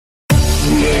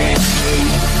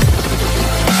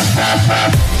A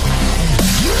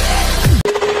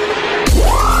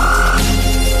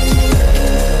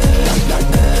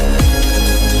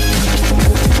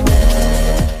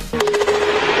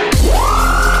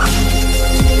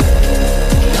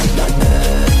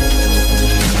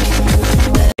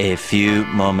few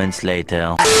moments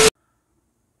later.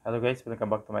 Hello guys, welcome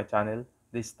back to my channel.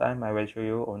 This time I will show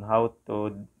you on how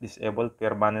to disable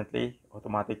permanently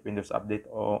automatic Windows update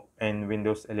in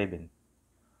Windows 11.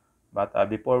 But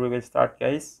before we will start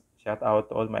guys, shout out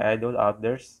to all my idol out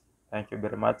there. Thank you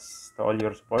very much to all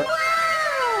your support.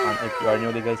 And if you are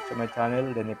newly guys to my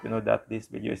channel, then if you know that this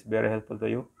video is very helpful to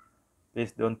you,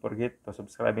 please don't forget to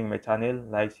subscribing my channel,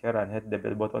 like, share, and hit the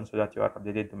bell button so that you are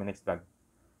updated to my next vlog.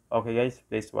 Okay guys,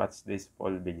 please watch this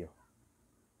full video.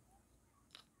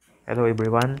 Hello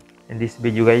everyone, in this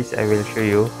video guys I will show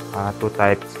you two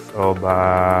types of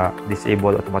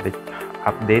disable automatic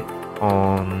update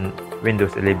on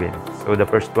Windows 11. So the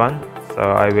first one,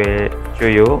 I will show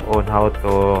you on how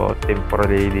to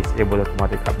temporarily disable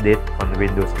automatic update on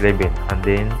Windows 11, and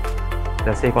then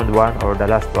the second one or the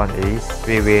last one is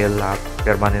we will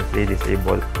permanently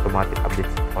disable automatic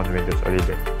updates on Windows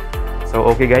 11. So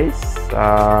okay guys,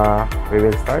 we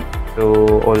will start.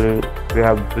 So all we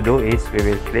have to do is we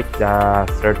will click the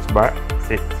search box.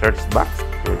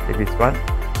 So click this one,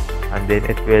 and then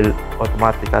it will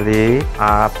automatically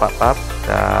pop up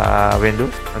the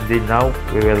Windows, and then now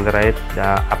we will write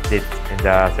the update in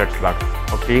the search box.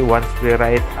 Okay, once we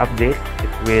write update,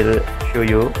 it will show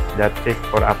you the check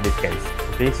for update guys.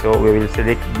 Okay, so we will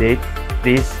select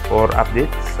this for update,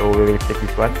 so we will click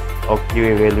this one.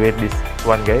 Okay, we will wait this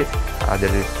one guys.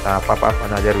 There is pop up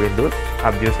another Windows.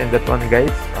 I'm using that one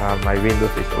guys. My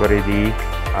Windows is already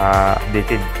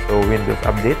updated, so Windows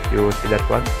update, you see that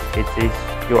one, it says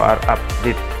you are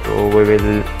update. So we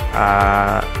will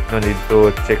no need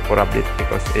to check for update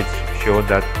because it's shown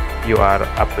that you are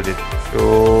up to date.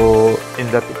 So in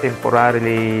that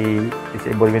temporarily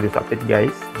disable Windows update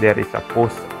guys, there is a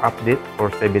post update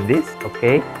for 7 days.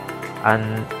 Okay, and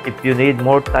if you need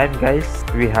more time guys,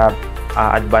 we have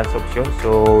advanced option,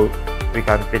 so we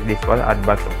can click this one,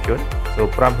 advanced option. So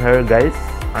from here guys,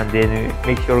 and then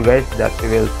make sure guys that we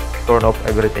will turn off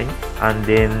everything, and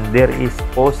then there is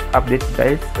post update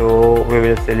guys, so we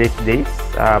will select this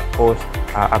post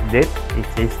update. It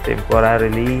says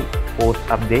temporarily post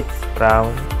updates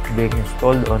from being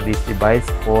installed on this device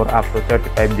for up to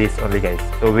 35 days only guys.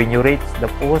 So when you reach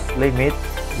the post limit,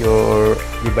 your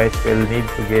device will need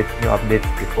to get new updates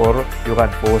before you can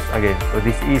post again. So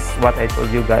this is what I told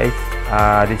you guys.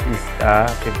 This is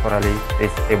temporarily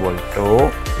disable.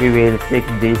 So we will click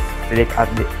this select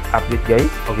update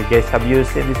guys. Okay guys, have you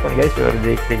seen this one guys? You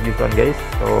already click this one guys.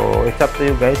 So it's up to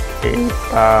you guys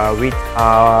which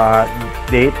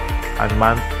date and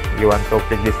month you want to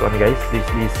click this one guys. This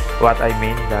is what I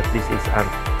mean, that this is a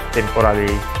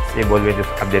temporarily disable Windows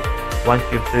update. Once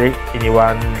you select any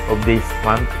one of these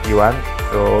month you want,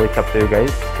 so it's up to you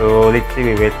guys. So let's see,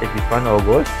 we will take this one,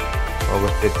 August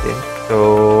 15.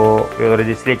 So we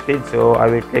already selected, so I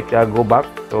will click go back.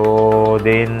 So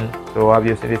then, so have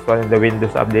you seen this one in the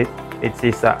Windows update? It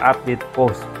says update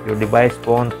post. Your device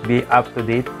won't be up to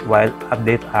date while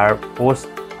update are post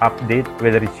update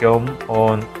will resume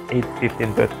on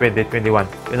 8/15/2021.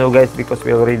 You know guys, because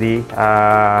we already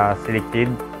selected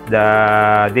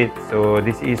the date, so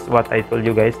this is what I told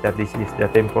you guys, that this is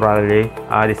the temporarily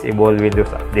disable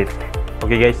Windows update.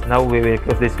 Okay guys, now we will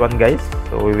close this one guys.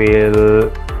 So we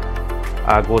will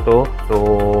go to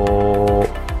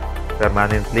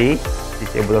permanently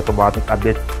disable automatic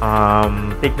update.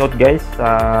 Take note guys,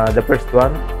 the first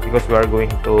one, because we are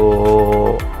going to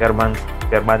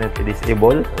permanently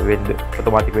disable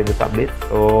automatic Windows update.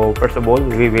 So first of all,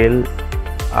 we will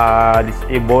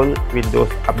disable Windows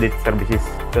update services.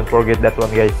 Don't forget that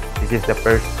one guys. This is the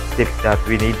first step that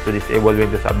we need to disable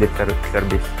Windows update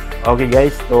service. Okay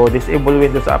guys, so disable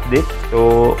Windows update,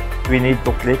 so we need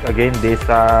to click again this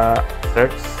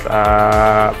search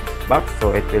box,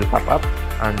 so it will pop up,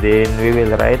 and then we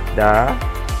will write the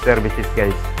services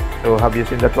guys. So have you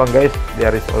seen that one guys?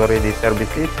 There is already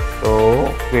services,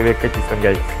 so we will click this one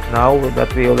guys. Now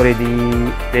that we already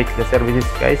click the services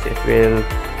guys, it will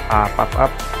pop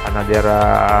up another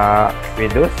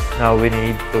Windows. Now we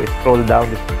need to scroll down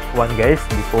this one guys,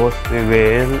 because we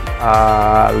will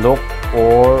look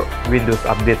for Windows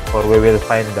update, or we will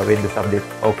find the Windows update.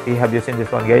 Okay, have you seen this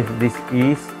one guys? This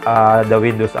is the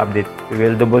Windows update. We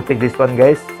will double click this one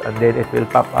guys, and then it will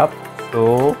pop up.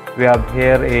 So we have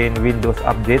here in Windows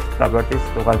update properties,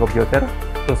 local computer.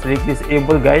 So select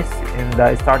disable guys in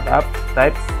the startup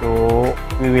type, so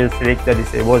we will select the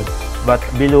disable, but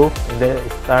below in the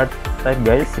start type,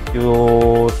 guys, if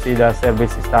you see the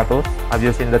service status, have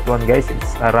you seen that one, guys?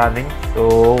 It's running,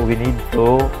 so we need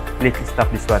to click stop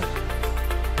this one.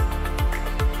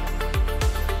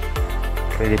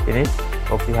 Already finished.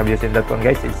 Okay, have you seen that one,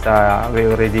 guys? It's we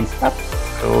already stopped,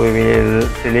 so we will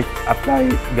select apply,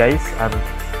 guys, and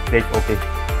click OK.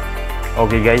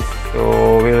 Okay, guys,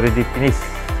 so we already finished.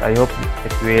 I hope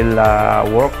it will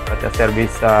work, but the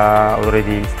service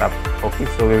already stopped. Okay,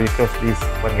 so we will close this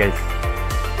one, guys.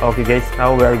 Okay, guys,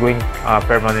 now we are going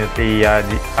permanently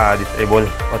disable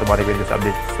automatic Windows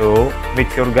update. So make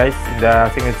sure, guys, in the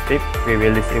single step we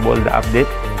will disable the update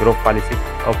in group policy.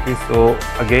 Okay, so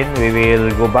again we will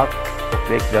go back to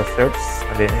click the search,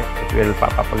 and then it will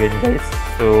pop up again, guys.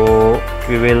 So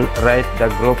we will write the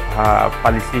group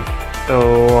policy.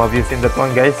 So have you seen that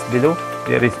one, guys? Below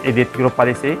there is edit group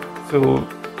policy, so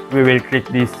we will click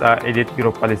this edit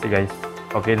group policy, guys.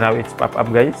 Okay, now it's pop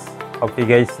up, guys. Okay,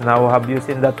 guys, now have you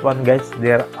seen that one, guys?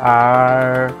 There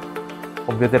are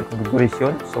computer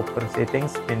configuration, software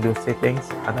settings, Windows settings,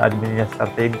 and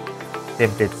administrative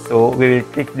templates. So we will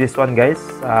click this one, guys.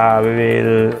 We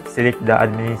will select the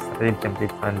administrative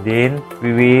template, and then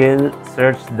we will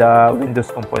search the Windows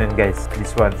component, guys.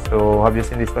 This one. So have you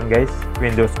seen this one, guys?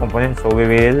 Windows component. So we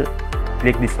will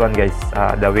click this one, guys,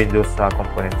 the Windows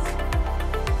components.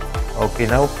 Okay,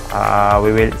 now we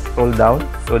will scroll down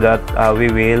so that we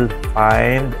will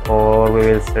find or we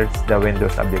will search the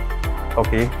Windows update.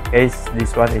 Okay, guys,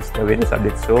 this one is the Windows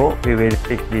update, so we will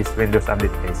click this Windows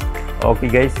update, guys. Okay,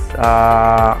 guys,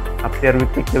 after we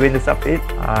click the Windows update,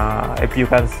 if you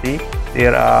can see,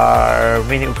 there are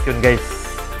many options, guys,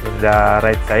 in the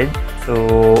right side.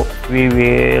 So we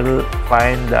will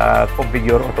find the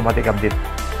configure automatic update.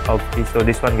 Okay, so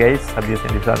this one, guys, have you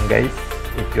seen this one, guys?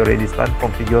 If you read this one,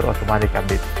 configure automatic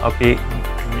update. Okay,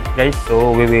 guys,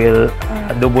 so we will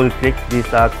double click this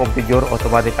configure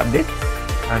automatic update,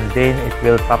 and then it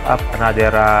will pop up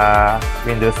another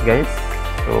Windows, guys.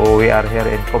 So we are here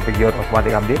in configure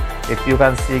automatic update. If you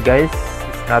can see, guys,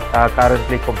 it's not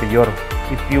currently configured.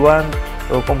 If you want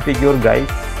to configure,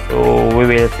 guys, so we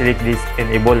will select this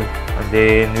enable, and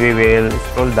then we will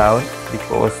scroll down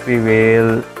because we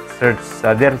will search.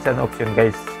 There's an option,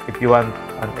 guys, if you want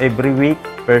on every week,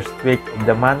 first week of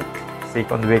the month,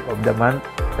 second week of the month,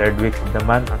 third week of the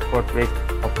month, and fourth week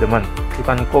of the month.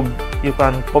 You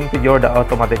can configure the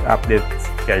automatic updates,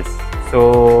 guys.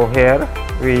 So here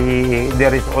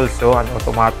there is also an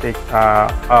automatic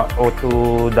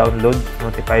auto download,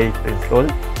 notify to install,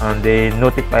 and they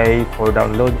notify for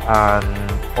download and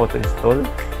auto install,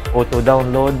 auto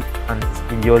download and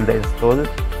schedule the install,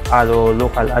 allow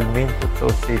local admin to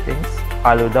choose settings,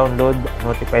 allow download,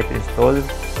 notify to install,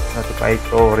 notify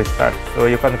to restart. So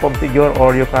you can configure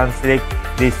or you can select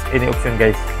this any option,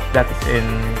 guys, that is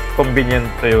inconvenient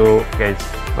to you, guys.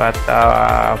 But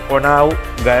for now,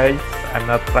 guys, I'm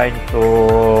not trying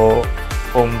to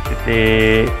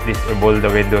completely disable the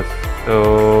Windows.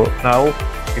 So now,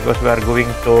 because we are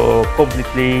going to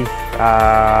completely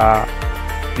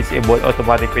disable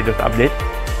automatic Windows update,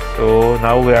 so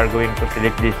now we are going to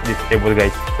select this disable,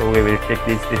 guys. So we will click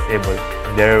this disable.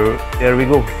 There we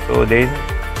go. So then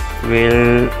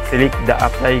we'll select the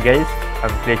apply, guys,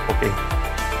 and click OK.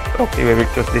 Okay, we will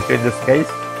close this Windows, guys.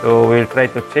 So we'll try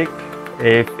to check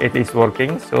if it is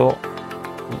working. So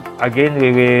again,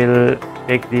 we will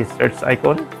take this search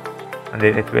icon, and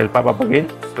then it will pop up again.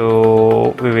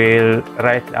 So we will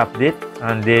write update,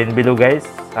 and then below, guys,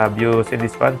 have you seen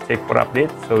this one, check for update?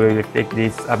 So we will click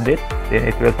this update, then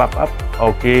it will pop up.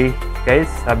 Okay, guys,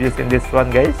 have you seen this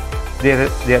one, guys? There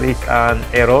is an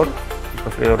error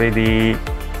because we already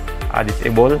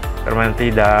disable permanently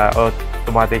the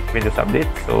automatic Windows update.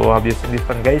 So have you seen this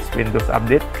one, guys? Windows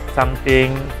update, some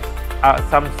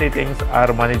settings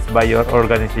are managed by your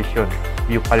organization,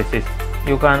 view policies.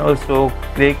 You can also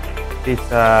click this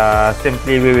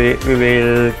simply we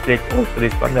will click also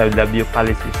this one, the view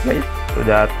policies, guys, so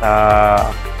that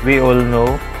we all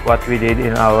know what we did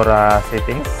in our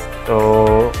settings.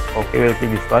 So okay, we'll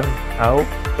click this one. Now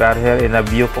we are here in a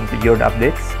view configured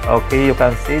updates. Okay, you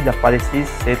can see the policies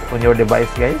set on your device,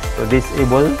 guys. So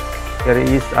disable, there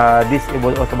is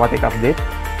disable automatic update.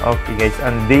 Okay, guys,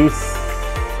 and these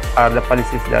are the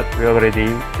policies that we already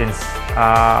changed.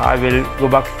 I will go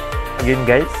back again,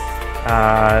 guys,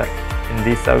 in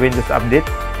this Windows update.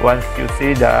 Once you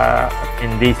see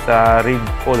in this red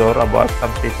color about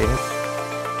some settings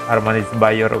are managed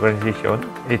by your organization,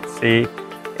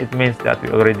 it means that we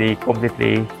already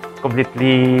completely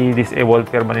disabled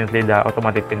permanently the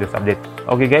automatic Windows update.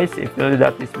 Okay, guys, if you know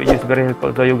that this video is very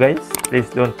helpful to you guys, please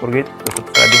don't forget to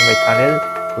subscribe my channel,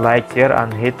 like, share,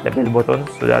 and hit the bell button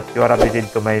so that you are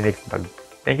updated to my next vlog.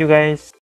 Thank you guys.